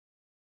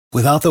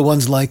Without the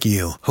ones like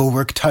you, who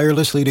work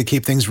tirelessly to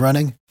keep things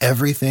running,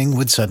 everything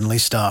would suddenly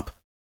stop.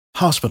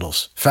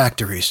 Hospitals,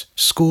 factories,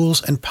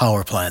 schools, and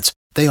power plants,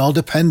 they all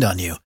depend on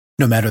you.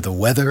 No matter the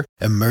weather,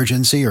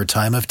 emergency, or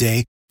time of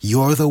day,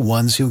 you're the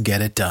ones who get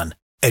it done.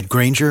 At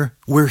Grainger,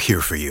 we're here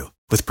for you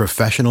with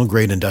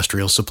professional-grade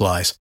industrial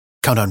supplies.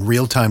 Count on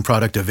real-time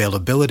product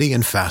availability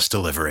and fast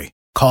delivery.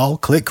 Call,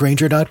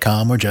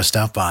 clickgrainger.com, or just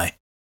stop by.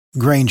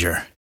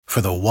 Grainger, for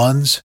the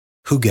ones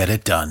who get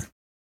it done.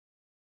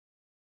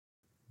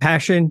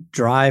 Passion,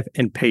 drive,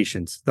 and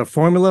patience. The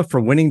formula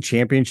for winning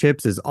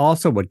championships is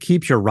also what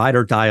keeps your ride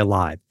or die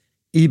alive.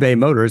 eBay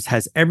Motors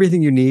has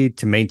everything you need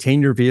to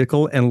maintain your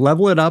vehicle and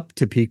level it up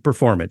to peak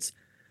performance.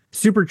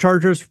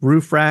 Superchargers,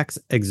 roof racks,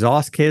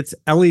 exhaust kits,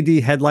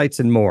 LED headlights,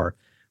 and more.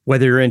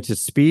 Whether you're into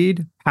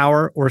speed,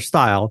 power, or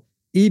style,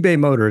 eBay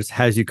Motors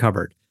has you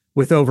covered.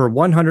 With over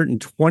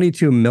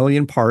 122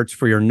 million parts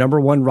for your number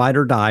one ride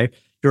or die,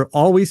 you'll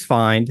always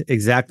find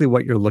exactly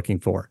what you're looking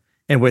for.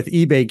 And with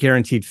eBay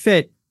Guaranteed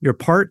Fit, your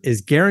part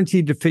is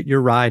guaranteed to fit your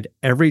ride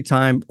every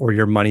time or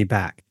your money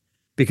back.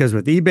 Because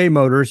with eBay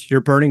Motors, you're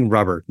burning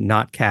rubber,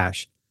 not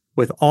cash.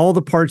 With all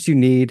the parts you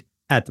need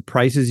at the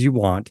prices you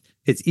want,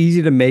 it's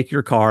easy to make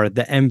your car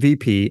the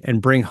MVP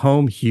and bring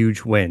home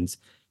huge wins.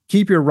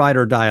 Keep your ride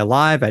or die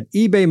alive at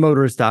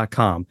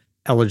ebaymotors.com.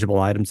 Eligible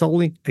items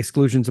only.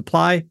 Exclusions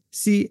apply.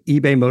 See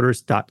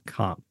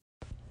ebaymotors.com.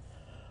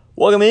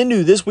 Welcome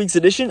into this week's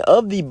edition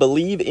of the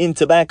Believe in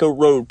Tobacco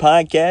Road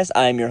podcast.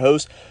 I am your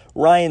host,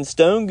 Ryan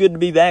Stone. Good to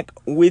be back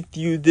with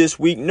you this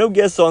week. No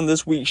guests on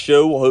this week's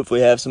show. We'll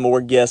hopefully have some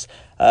more guests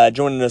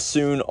joining us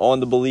soon on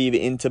the Believe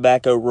in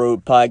Tobacco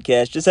Road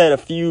podcast. Just had a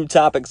few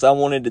topics I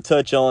wanted to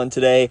touch on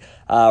today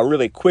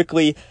really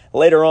quickly.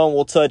 Later on,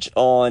 we'll touch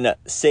on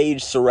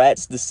Sage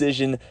Surratt's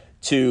decision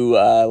to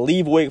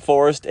leave Wake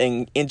Forest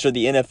and enter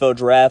the NFL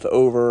draft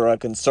over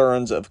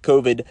concerns of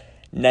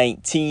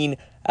COVID-19.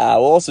 We'll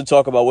also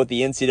talk about what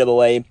the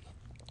NCAA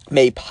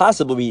may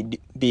possibly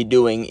be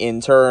doing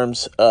in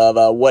terms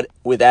of what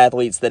with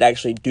athletes that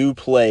actually do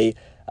play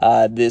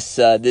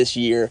this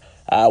year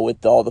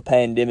with all the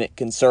pandemic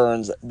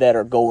concerns that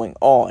are going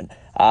on.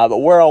 But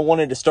where I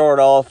wanted to start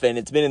off, and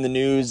it's been in the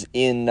news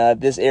in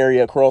this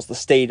area across the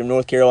state of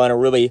North Carolina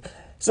really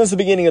since the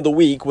beginning of the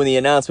week when the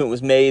announcement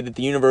was made that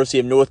the University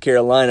of North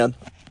Carolina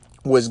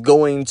was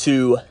going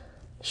to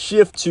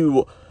shift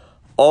to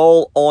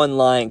all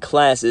online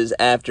classes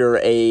after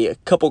a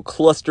couple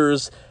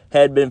clusters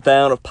had been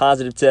found of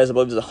positive tests. I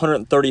believe it was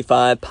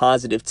 135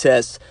 positive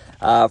tests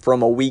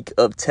from a week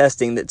of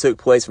testing that took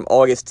place from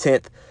August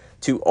 10th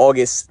to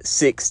August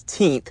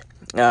 16th.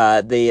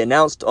 They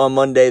announced on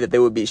Monday that they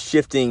would be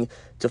shifting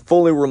to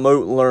fully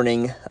remote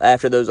learning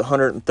after those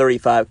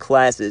 135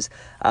 classes.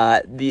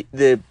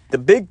 The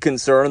big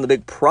concern, the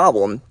big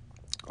problem,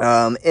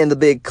 and the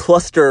big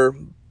cluster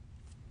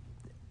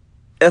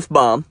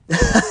F-bomb,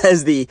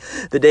 as the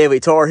Daily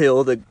Tar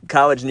Heel, the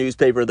college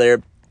newspaper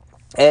there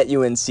at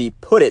UNC,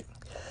 put it.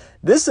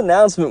 This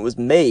announcement was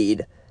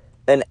made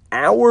an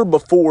hour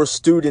before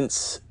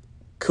students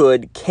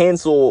could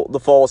cancel the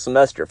fall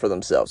semester for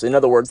themselves. In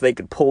other words, they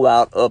could pull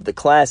out of the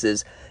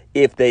classes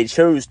if they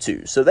chose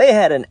to. So they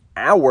had an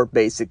hour,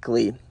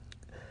 basically,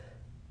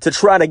 to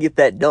try to get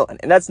that done.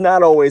 And that's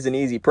not always an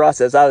easy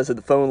process. Obviously,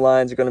 the phone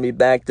lines are going to be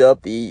backed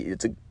up.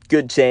 It's a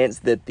good chance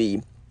that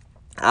the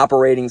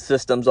operating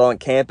systems on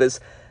campus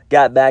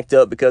got backed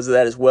up because of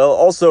that as well.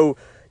 Also,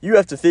 you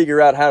have to figure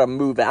out how to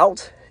move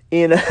out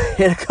in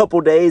a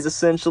couple days,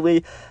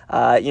 essentially.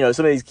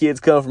 Some of these kids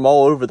come from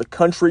all over the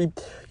country.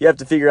 You have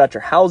to figure out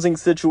your housing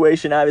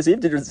situation, obviously. You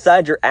have to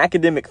decide your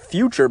academic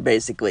future,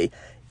 basically,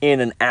 in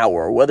an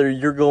hour. Whether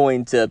you're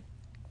going to,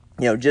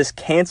 just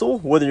cancel,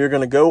 whether you're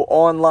going to go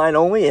online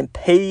only and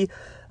pay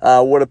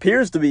what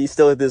appears to be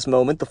still at this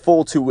moment the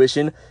full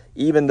tuition,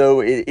 even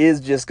though it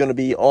is just going to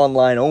be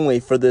online only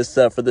for this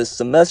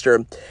semester.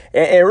 And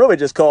it really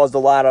just caused a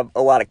lot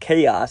of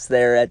chaos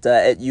there at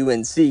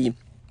UNC,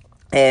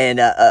 and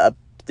a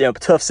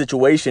tough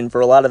situation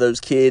for a lot of those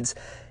kids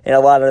and a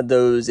lot of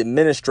those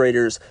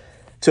administrators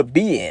to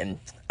be in.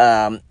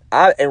 And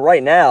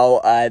right now,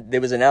 it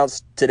was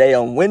announced today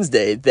on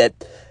Wednesday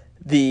that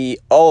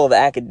all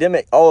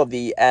of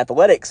the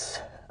athletics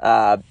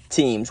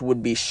teams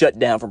would be shut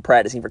down from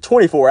practicing for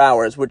 24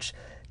 hours, which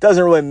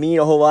doesn't really mean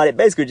a whole lot. It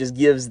basically just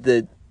gives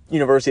the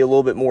university a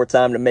little bit more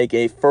time to make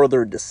a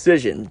further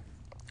decision,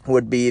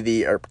 or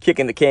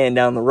kicking the can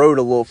down the road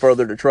a little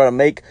further to try to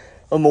make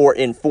a more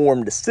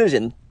informed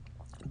decision.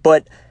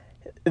 But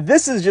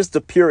this is just a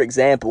pure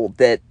example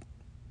that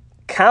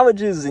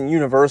colleges and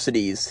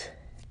universities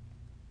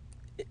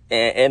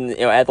and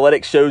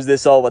athletics shows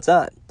this all the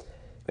time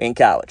in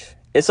college.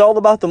 It's all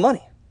about the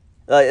money.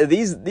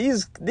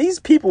 These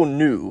people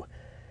knew,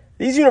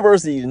 these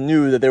universities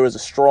knew that there was a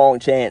strong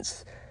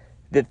chance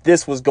that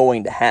this was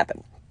going to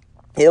happen.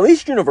 At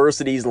least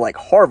universities like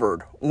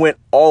Harvard went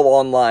all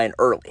online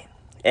early.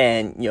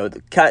 And,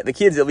 the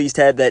kids at least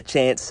had that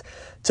chance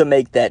to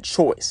make that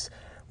choice.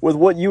 With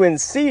what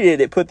UNC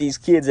did, it put these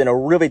kids in a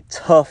really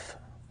tough,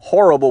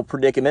 horrible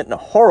predicament and a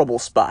horrible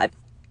spot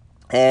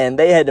and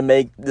they had to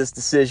make this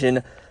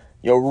decision,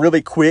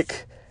 really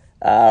quick,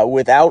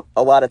 without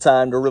a lot of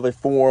time to really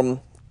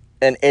form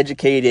an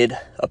educated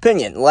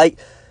opinion. Like,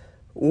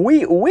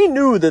 we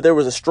knew that there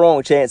was a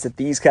strong chance that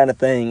these kind of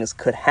things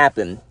could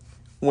happen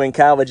when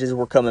colleges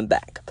were coming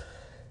back.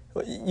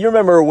 You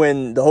remember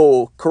when the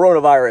whole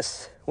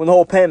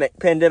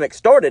pandemic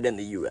started in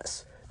the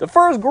U.S., the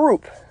first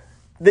group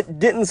that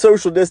didn't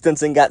social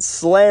distance and got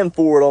slammed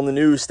for it on the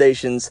news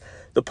stations.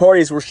 The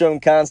parties were shown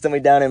constantly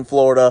down in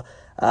Florida.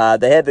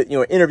 They had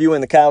the,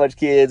 interviewing the college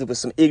kids with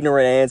some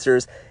ignorant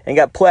answers and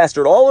got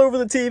plastered all over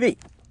the TV.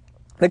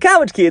 The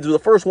college kids were the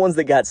first ones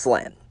that got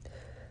slammed.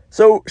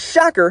 So,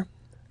 shocker,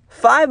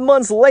 5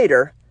 months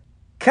later,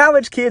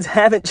 college kids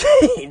haven't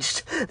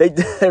changed.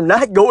 They're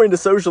not going to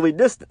socially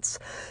distance.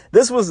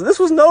 This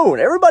was known.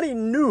 Everybody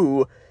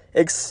knew,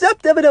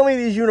 except evidently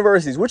these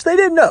universities, which they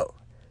didn't know.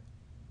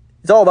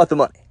 It's all about the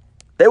money.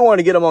 They wanted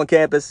to get them on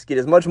campus, get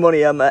as much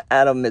money out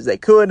of them as they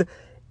could,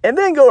 and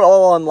then go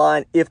all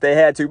online if they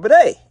had to. But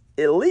hey,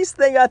 at least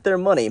they got their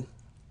money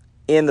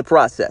in the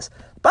process.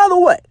 By the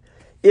way,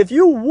 if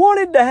you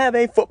wanted to have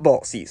a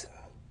football season,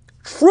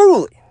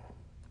 truly,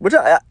 which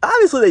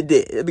obviously they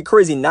did, it'd be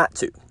crazy not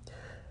to.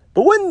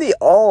 But wouldn't the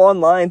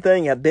all-online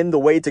thing have been the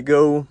way to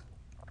go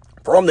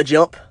from the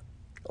jump?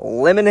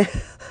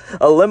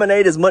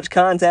 Eliminate as much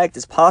contact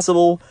as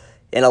possible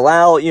and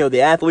allow,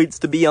 the athletes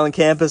to be on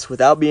campus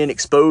without being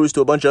exposed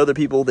to a bunch of other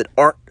people that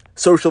aren't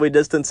socially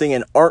distancing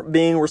and aren't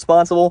being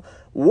responsible.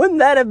 Wouldn't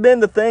that have been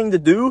the thing to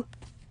do?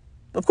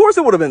 Of course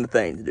it would have been the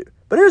thing to do.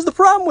 But here's the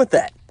problem with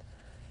that.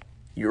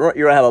 You're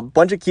going to have a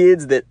bunch of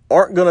kids that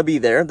aren't going to be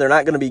there. They're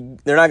not going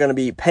to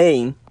be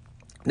paying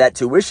that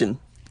tuition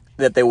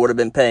that they would have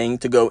been paying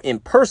to go in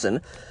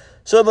person.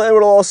 So they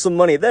would have lost some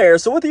money there.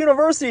 So what the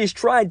universities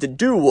tried to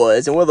do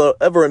was, and whether they'll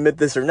ever admit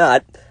this or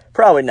not,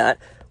 probably not,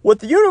 what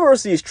the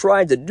universities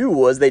tried to do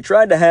was they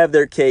tried to have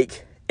their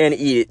cake and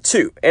eat it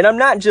too. And I'm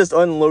not just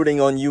unloading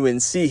on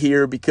UNC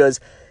here, because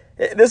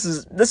this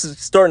is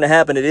starting to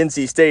happen at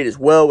NC State as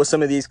well with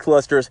some of these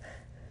clusters.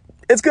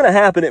 It's going to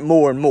happen at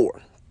more and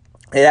more.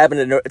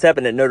 It's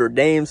happened at Notre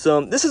Dame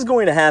some. This is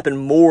going to happen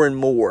more and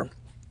more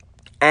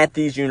at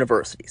these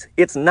universities.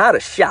 It's not a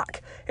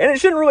shock. And it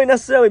shouldn't really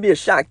necessarily be a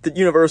shock that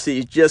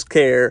universities just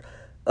care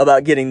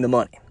about getting the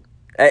money.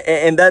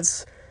 And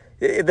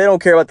they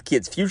don't care about the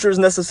kids' futures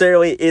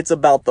necessarily. It's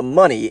about the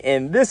money.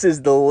 And this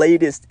is the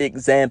latest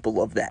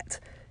example of that.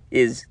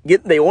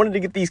 They wanted to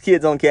get these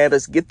kids on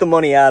campus, get the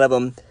money out of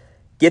them,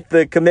 get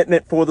the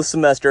commitment for the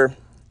semester,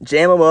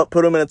 jam them up,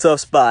 put them in a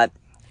tough spot,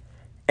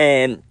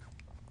 and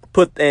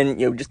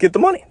just get the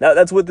money.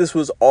 That's what this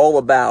was all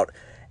about.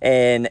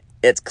 And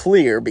it's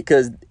clear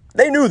because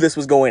they knew this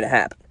was going to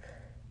happen.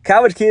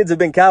 College kids have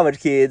been college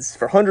kids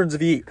for hundreds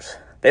of years.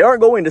 They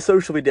aren't going to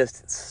socially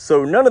distance.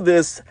 So none of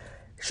this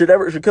should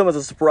come as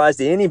a surprise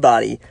to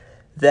anybody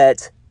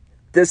that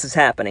this is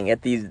happening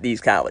at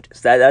these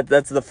colleges.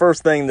 That's the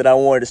first thing that I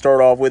wanted to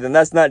start off with, and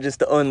that's not just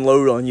to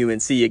unload on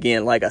UNC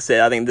again. Like I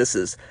said, I think this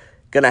is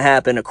going to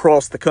happen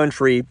across the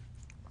country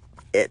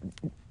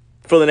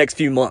for the next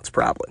few months,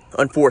 probably,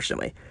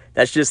 unfortunately.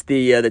 That's just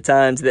the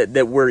times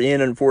that we're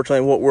in,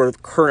 unfortunately, what we're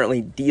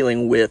currently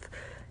dealing with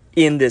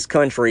in this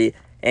country,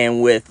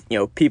 and with,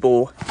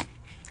 people,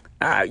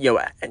 I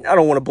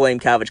don't want to blame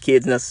college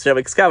kids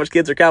necessarily, because college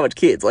kids are college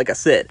kids, like I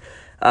said.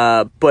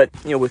 But,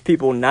 with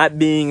people not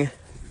being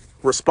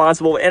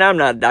responsible, and I'm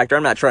not a doctor,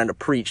 I'm not trying to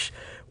preach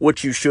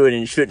what you should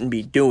and shouldn't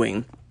be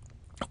doing.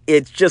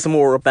 It's just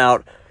more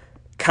about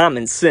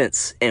common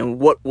sense and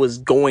what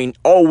was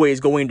always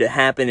going to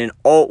happen, and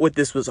what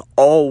this was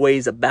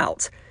always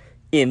about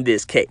in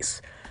this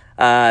case.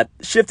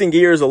 Shifting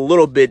gears a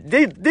little bit,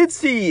 did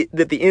see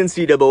that the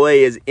NCAA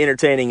is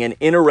entertaining an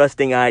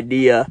interesting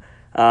idea.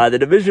 The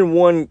Division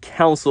I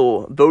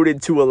Council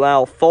voted to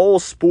allow fall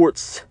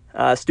sports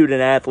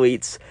student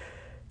athletes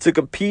to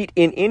compete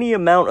in any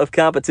amount of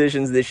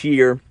competitions this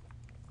year,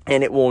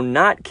 and it will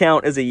not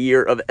count as a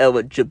year of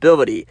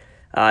eligibility.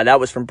 That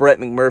was from Brett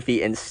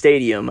McMurphy and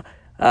Stadium.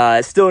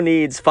 It still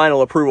needs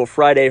final approval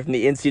Friday from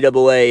the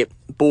NCAA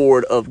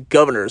Board of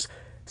Governors.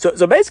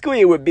 So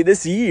basically, it would be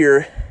this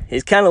year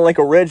is kind of like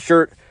a red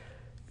shirt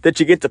that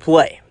you get to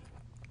play,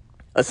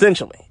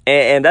 essentially.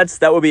 And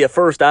that would be a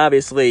first,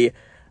 obviously, in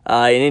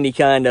any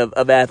kind of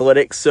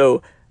athletics.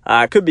 So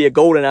it could be a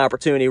golden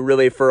opportunity,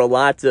 really, for a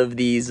lot of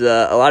these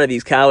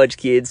college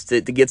kids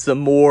to get some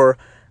more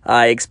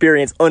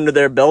experience under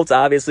their belts.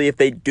 Obviously, if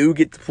they do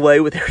get to play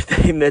with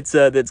everything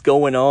that's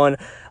going on,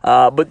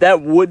 but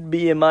that would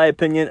be, in my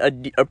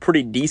opinion, a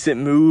pretty decent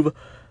move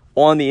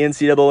on the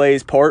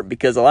NCAA's part,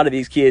 because a lot of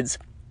these kids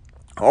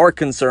are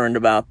concerned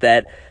about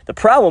that. The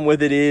problem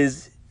with it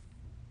is,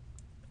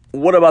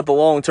 what about the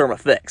long-term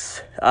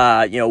effects?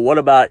 What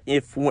about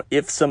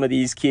if some of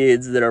these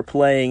kids that are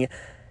playing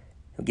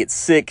get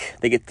sick,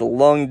 they get the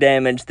lung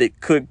damage that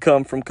could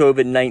come from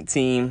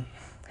COVID-19?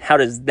 How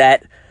does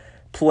that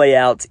play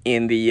out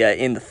in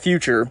the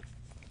future?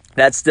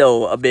 That's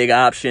still a big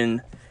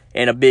option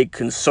and a big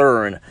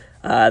concern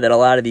that a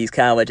lot of these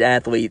college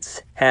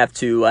athletes have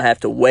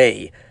to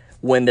weigh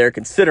when they're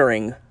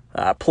considering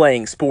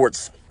playing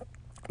sports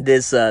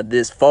this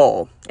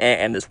fall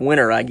and this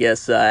winter, I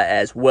guess,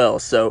 as well.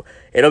 So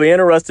it'll be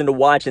interesting to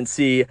watch and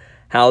see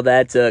how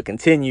that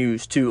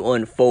continues to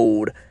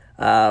unfold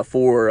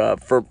for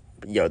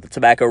the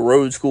Tobacco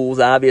Road schools,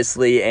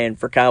 obviously, and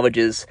for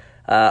colleges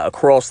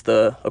across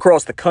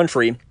the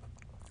country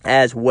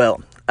as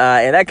well.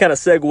 And that kind of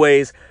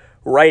segues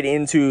right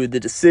into the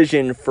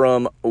decision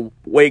from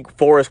Wake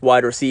Forest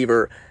wide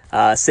receiver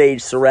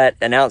Sage Surratt.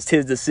 Announced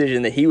his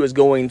decision that he is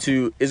going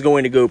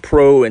to go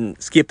pro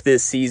and skip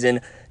this season.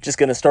 Just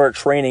going to start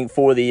training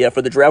for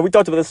the draft. We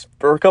talked about this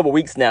for a couple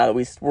weeks now.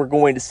 That we're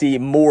going to see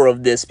more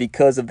of this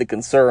because of the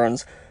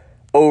concerns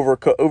over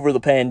the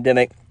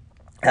pandemic.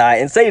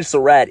 And Sage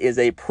Surratt is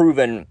a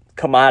proven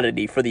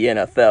commodity for the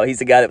NFL.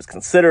 He's a guy that was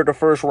considered a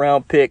first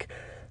round pick.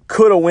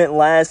 Could have went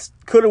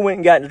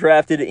and gotten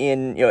drafted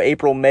in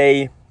April,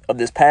 May of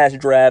this past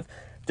draft.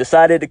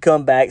 Decided to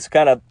come back. So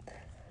kind of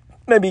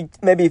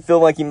maybe feel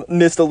like he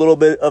missed a little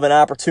bit of an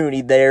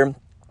opportunity there,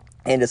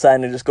 and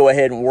deciding to just go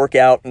ahead and work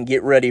out and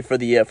get ready for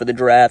the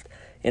draft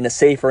in a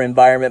safer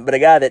environment. But a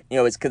guy that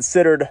is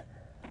considered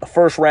a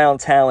first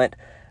round talent,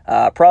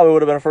 probably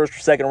would have been a first or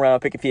second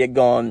round pick if he had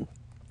gone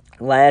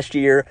last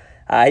year.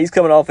 He's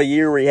coming off a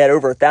year where he had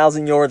over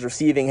 1,000 yards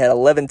receiving, had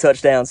 11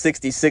 touchdowns,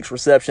 66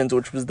 receptions,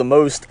 which was the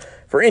most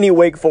for any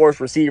Wake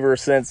Forest receiver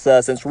since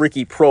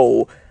Ricky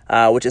Proehl,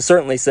 which is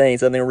certainly saying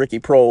something. Ricky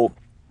Proehl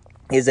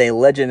is a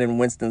legend in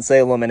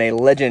Winston-Salem and a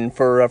legend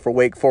for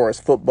Wake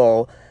Forest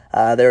football.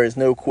 There is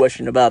no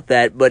question about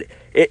that. But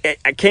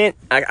I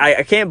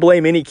can't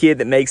blame any kid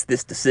that makes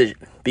this decision,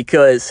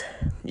 because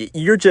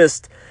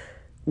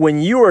when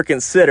you are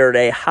considered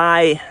a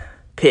high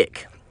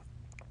pick,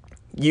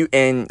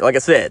 and like I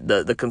said,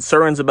 the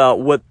concerns about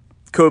what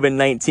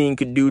COVID-19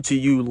 could do to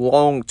you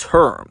long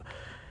term,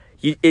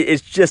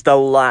 it's just a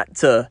lot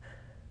to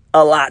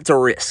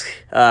risk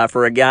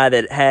for a guy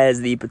that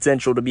has the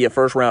potential to be a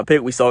first round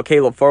pick. We saw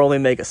Caleb Farley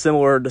make a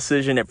similar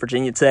decision at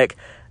Virginia Tech.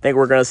 I think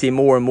we're going to see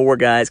more and more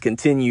guys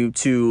continue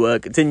to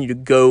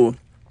go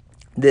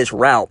this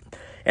route.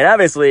 And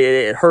obviously,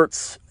 it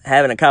hurts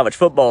having a college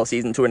football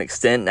season to an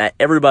extent. Not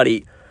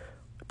everybody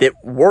that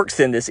works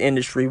in this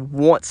industry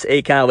wants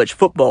a college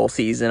football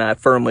season, I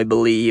firmly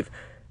believe.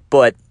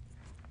 But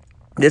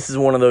this is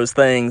one of those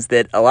things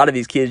that a lot of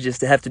these kids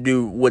just have to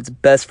do what's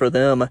best for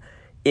them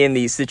in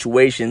these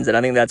situations, and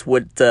I think that's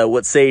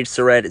what Sage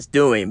Surratt is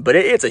doing. But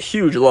it's a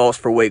huge loss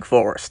for Wake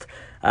Forest.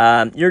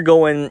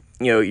 You're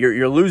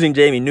losing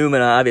Jamie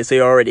Newman, obviously,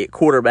 already at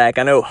quarterback.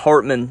 I know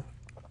Hartman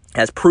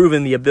has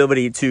proven the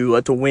ability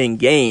to win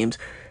games,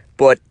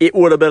 but it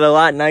would have been a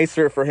lot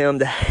nicer for him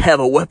to have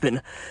a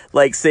weapon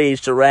like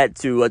Sage Surratt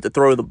to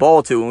throw the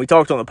ball to. And we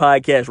talked on the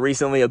podcast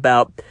recently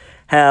about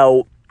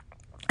how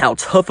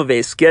tough of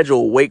a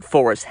schedule Wake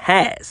Forest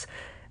has,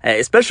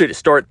 especially to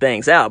start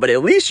things out. But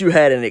at least you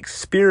had an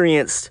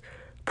experienced,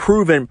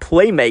 proven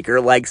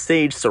playmaker like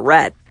Sage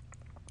Surratt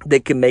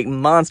that can make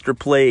monster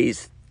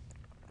plays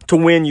to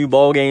win you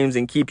ball games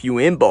and keep you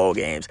in ball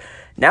games.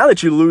 Now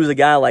that you lose a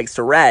guy like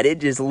Surratt, it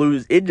just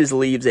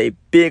leaves a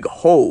big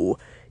hole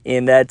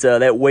in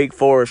that Wake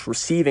Forest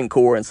receiving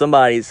core, and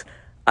somebody's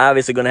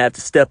obviously going to have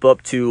to step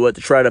up to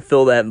try to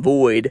fill that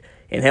void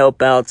and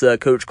help out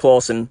Coach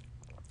Clawson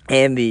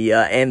and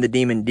the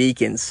Demon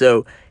Deacons.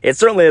 So it's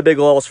certainly a big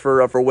loss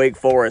for Wake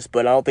Forest,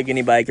 but I don't think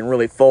anybody can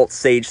really fault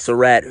Sage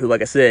Surratt, who,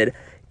 like I said,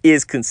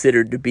 is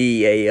considered to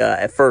be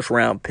a first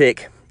round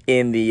pick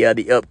in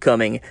the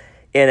upcoming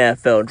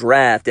NFL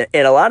draft.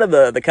 And a lot of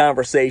the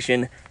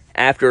conversation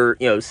after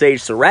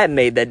Sage Surratt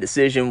made that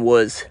decision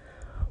was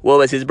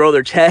his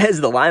brother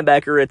Chaz, the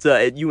linebacker at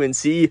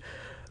UNC,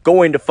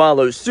 going to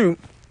follow suit.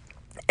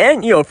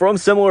 And from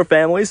similar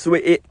families, so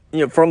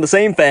from the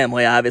same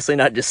family, obviously,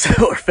 not just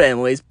similar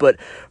families, but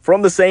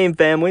from the same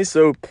family.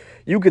 So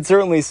you could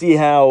certainly see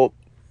how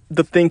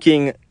the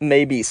thinking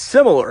may be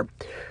similar.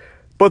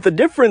 But the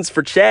difference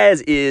for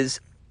Chaz is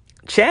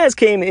Chaz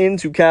came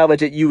into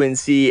college at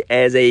UNC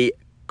as a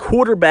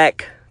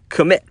quarterback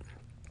commit.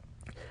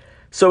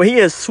 So he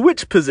has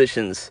switched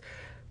positions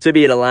to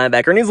be a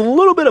linebacker, and he's a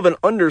little bit of an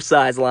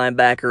undersized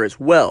linebacker as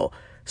well.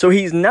 So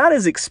he's not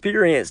as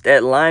experienced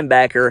at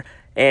linebacker,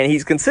 and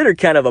he's considered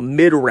kind of a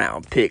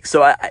mid-round pick.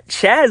 So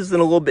Chaz is in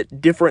a little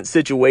bit different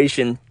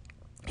situation.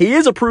 He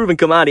is a proven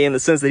commodity in the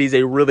sense that he's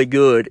a really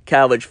good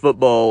college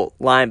football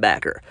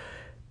linebacker.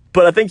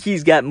 But I think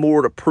he's got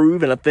more to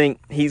prove, and I think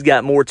he's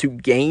got more to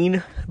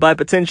gain by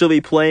potentially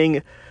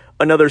playing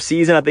another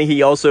season. I think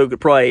he also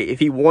could probably, if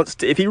he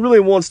really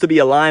wants to be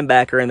a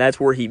linebacker, and that's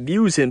where he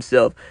views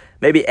himself,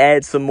 maybe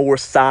add some more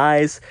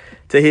size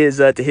to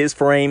his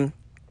frame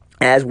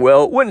as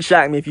well. It wouldn't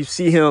shock me if you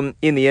see him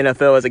in the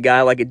NFL as a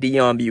guy like a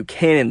Deion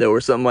Buchanan, though, or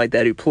something like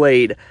that, who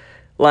played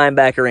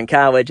linebacker in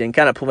college and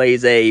kind of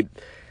plays a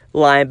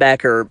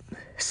linebacker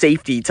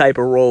safety type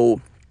of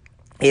role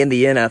in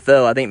the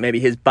NFL. I think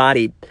maybe his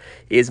body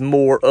is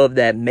more of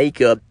that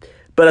makeup.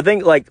 But I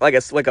think, like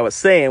I was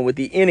saying, with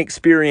the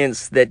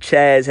inexperience that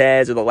Chaz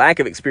has, or the lack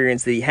of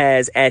experience that he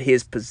has at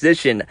his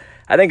position,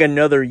 I think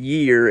another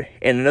year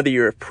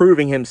of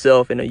proving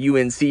himself in a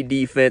UNC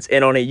defense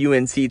and on a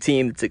UNC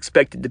team that's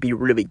expected to be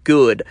really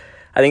good,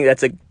 I think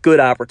that's a good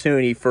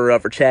opportunity for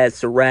Chaz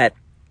Surratt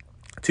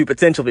to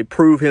potentially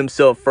prove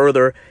himself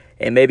further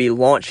and maybe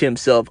launch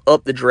himself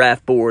up the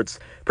draft boards,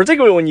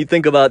 particularly when you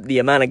think about the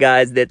amount of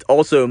guys that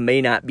also may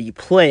not be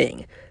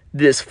playing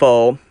this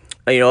fall.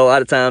 A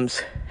lot of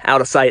times,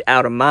 out of sight,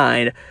 out of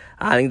mind.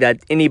 I think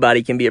that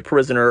anybody can be a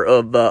prisoner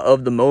of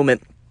the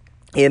moment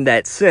in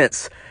that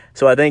sense.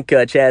 So I think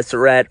Chaz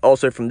Surratt,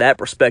 also from that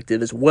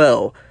perspective as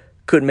well,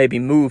 could maybe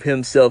move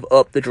himself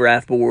up the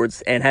draft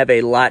boards and have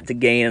a lot to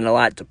gain and a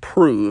lot to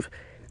prove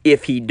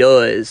if he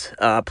does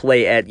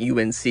play at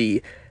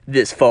UNC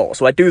this fall.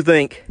 So I do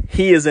think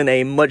he is in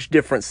a much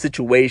different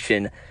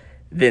situation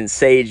than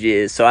Sage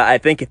is. So I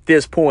think at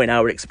this point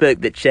I would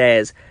expect that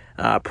Chaz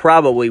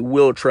probably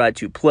will try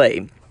to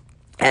play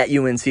at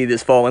UNC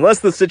this fall, unless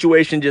the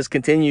situation just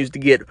continues to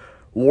get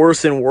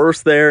worse and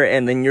worse there,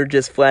 and then you're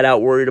just flat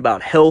out worried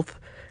about health,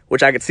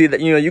 which I could see that,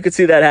 you could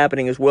see that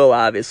happening as well,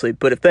 obviously.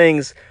 But if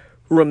things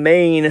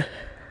remain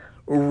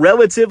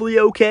relatively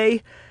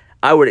okay,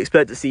 I would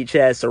expect to see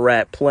Chaz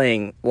Surratt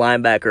playing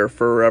linebacker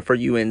for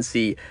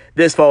UNC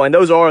this fall. And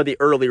those are the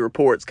early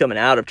reports coming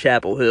out of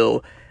Chapel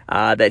Hill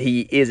that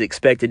he is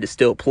expected to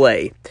still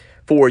play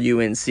for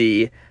UNC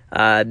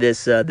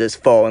this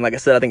fall. And like I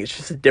said, I think it's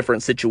just a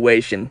different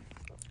situation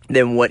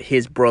than what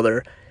his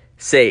brother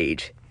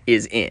Sage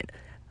is in.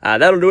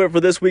 That'll do it for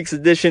this week's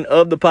edition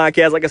of the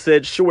podcast. Like I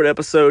said, short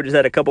episode, just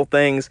had a couple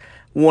things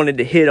wanted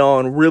to hit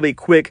on really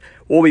quick.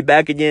 We'll be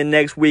back again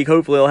next week.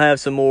 Hopefully I'll have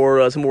some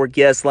more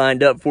guests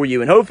lined up for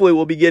you, and hopefully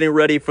we'll be getting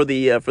ready for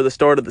the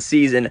start of the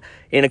season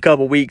in a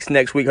couple weeks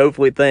next week.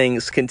 Hopefully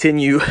things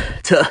continue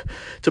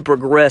to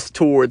progress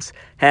towards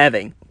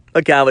having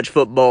a college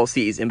football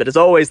season. But as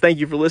always, thank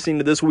you for listening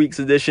to this week's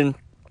edition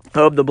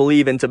of the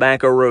Believe in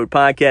Tobacco Road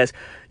podcast.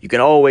 You can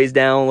always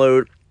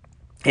download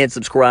and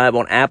subscribe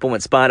on Apple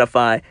and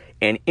Spotify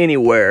and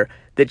anywhere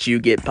that you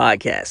get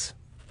podcasts.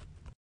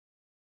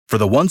 For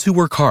the ones who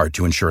work hard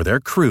to ensure their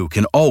crew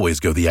can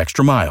always go the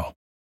extra mile,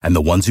 and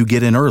the ones who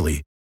get in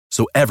early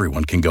so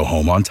everyone can go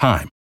home on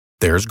time,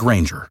 there's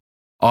Grainger,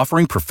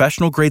 offering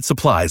professional-grade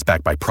supplies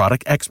backed by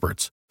product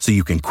experts so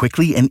you can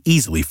quickly and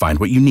easily find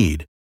what you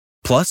need.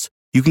 Plus,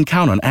 you can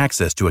count on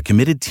access to a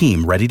committed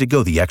team ready to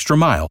go the extra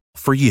mile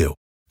for you.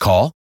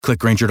 Call, click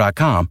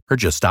Grainger.com, or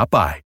just stop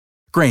by.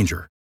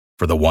 Grainger,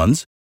 for the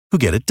ones who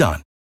get it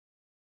done.